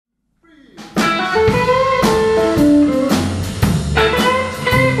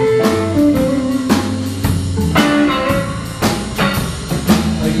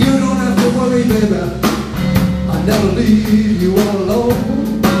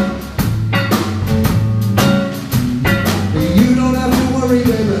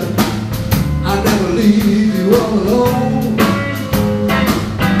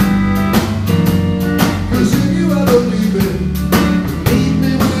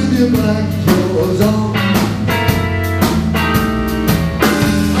your black clothes on.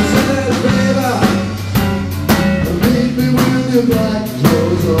 I said, baby, meet me with your black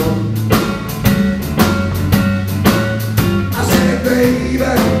clothes on. I said,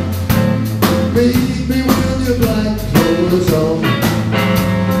 baby, meet me with your black clothes on.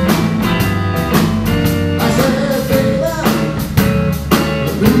 I said, baby,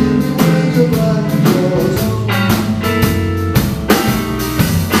 meet me with your black clothes on.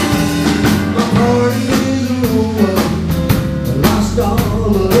 My party is over, I lost all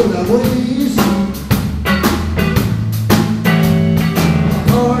my ways. My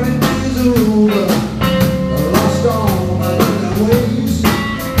party is over, I lost all my ways.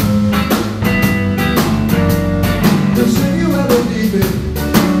 You say you ever need me,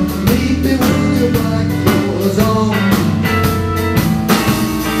 meet me with your black clothes on.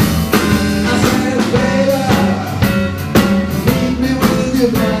 I said, baby, meet me with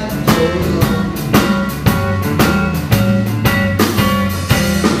your black clothes on.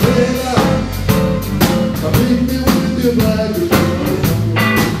 Baby, meet me with your black clothes on.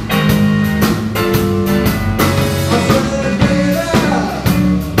 I said, baby,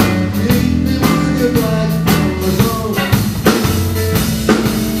 meet me with your black clothes on.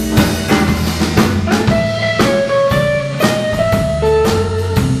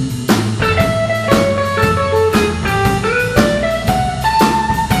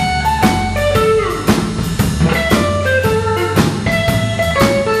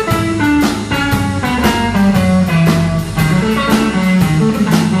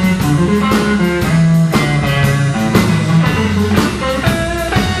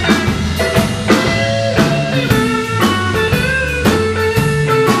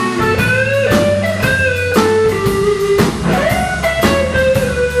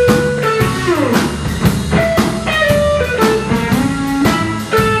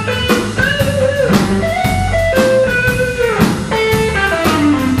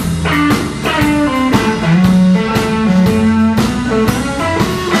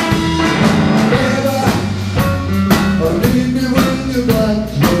 Meet me with your black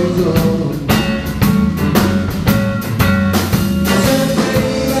clothes on.